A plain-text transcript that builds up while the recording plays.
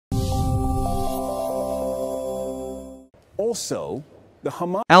Also, the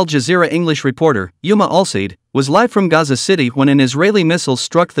Hamas... Al Jazeera English reporter, Yuma Al-Said, was live from Gaza City when an Israeli missile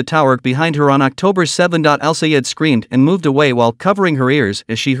struck the tower behind her on October 7. Al-Sayed screamed and moved away while covering her ears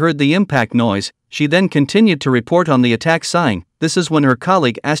as she heard the impact noise. She then continued to report on the attack, sighing. This is when her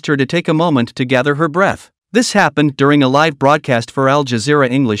colleague asked her to take a moment to gather her breath. This happened during a live broadcast for Al Jazeera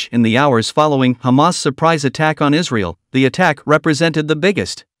English in the hours following Hamas' surprise attack on Israel. The attack represented the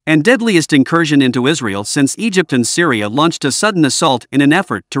biggest and deadliest incursion into Israel since Egypt and Syria launched a sudden assault in an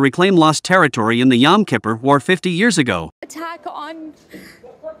effort to reclaim lost territory in the Yom Kippur War 50 years ago. Attack on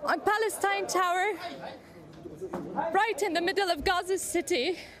Palestine Tower, right in the middle of Gaza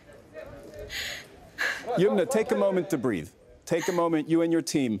City. Yumna, take a moment to breathe. Take a moment, you and your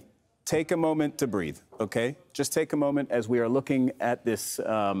team, take a moment to breathe, okay? Just take a moment as we are looking at this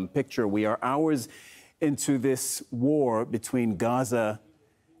picture. We are hours into this war between Gaza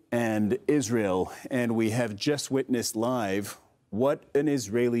and Israel, and we have just witnessed live what an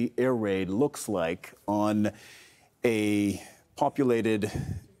Israeli air raid looks like on a populated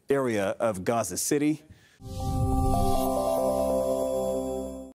area of Gaza City.